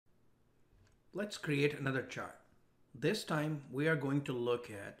Let's create another chart. This time we are going to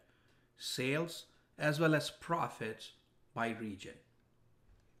look at sales as well as profits by region.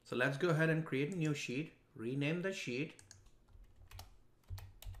 So let's go ahead and create a new sheet, rename the sheet.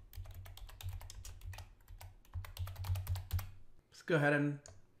 Let's go ahead and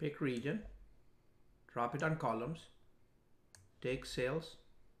pick region, drop it on columns, take sales,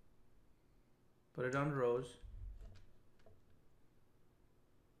 put it on rows,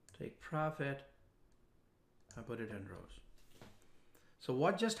 take profit, and put it in rows. So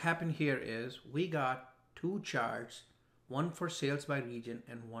what just happened here is we got two charts, one for sales by region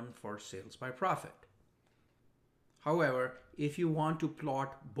and one for sales by profit. However, if you want to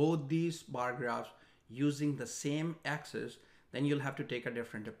plot both these bar graphs using the same axis, then you'll have to take a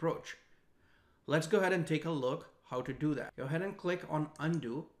different approach. Let's go ahead and take a look how to do that. Go ahead and click on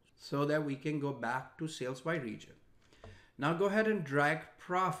undo so that we can go back to sales by region. Now go ahead and drag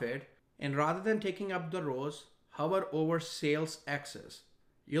profit, and rather than taking up the rows, hover over sales axis.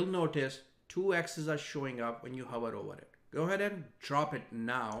 You'll notice two X's are showing up when you hover over it. Go ahead and drop it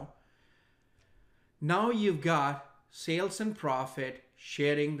now. Now you've got sales and profit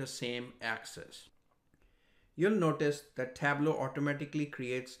sharing the same axis. You'll notice that Tableau automatically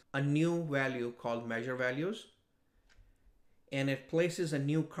creates a new value called measure values, and it places a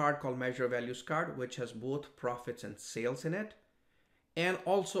new card called measure values card, which has both profits and sales in it, and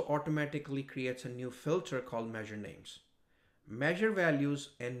also automatically creates a new filter called measure names. Measure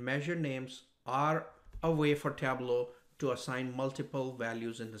values and measure names are a way for Tableau to assign multiple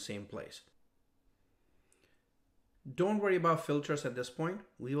values in the same place. Don't worry about filters at this point.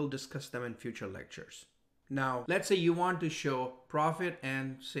 We will discuss them in future lectures. Now, let's say you want to show profit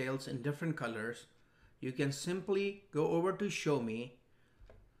and sales in different colors. You can simply go over to show me,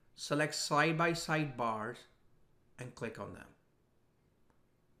 select side by side bars, and click on them.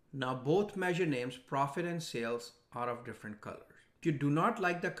 Now both measure names, profit and sales, are of different colors. If you do not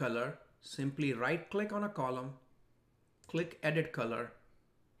like the color, simply right click on a column, click edit color,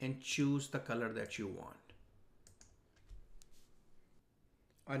 and choose the color that you want.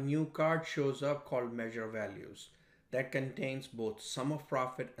 A new card shows up called measure values that contains both sum of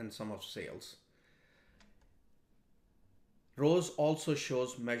profit and sum of sales. Rows also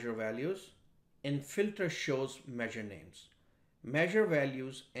shows measure values, and filter shows measure names. Measure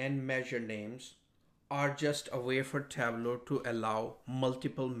values and measure names are just a way for Tableau to allow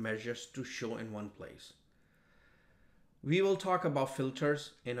multiple measures to show in one place. We will talk about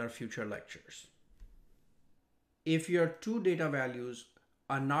filters in our future lectures. If your two data values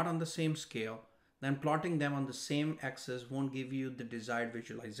are not on the same scale, then plotting them on the same axis won't give you the desired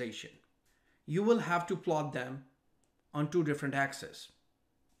visualization. You will have to plot them on two different axes.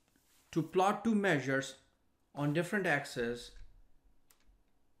 To plot two measures on different axes,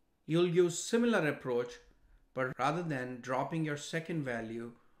 you'll use similar approach, but rather than dropping your second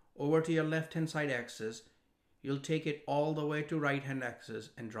value over to your left-hand side axis, you'll take it all the way to right-hand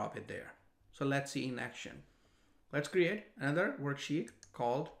axis and drop it there. So let's see in action. Let's create another worksheet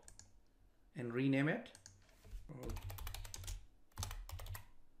called and rename it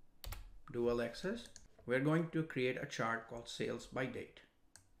dual axis. We're going to create a chart called sales by date,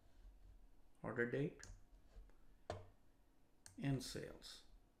 order date, and sales.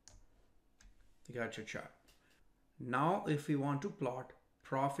 You got your chart. Now if we want to plot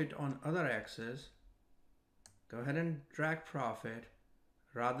profit on other axis, go ahead and drag profit.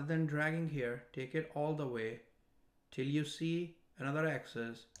 Rather than dragging here, take it all the way till you see another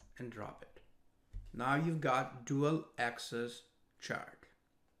axis and drop it. Now you've got dual axis chart.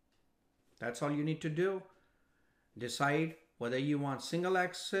 That's all you need to do. Decide whether you want single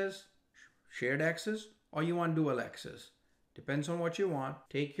axis, shared axis, or you want dual axis. Depends on what you want.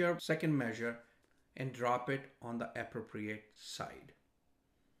 Take your second measure and drop it on the appropriate side.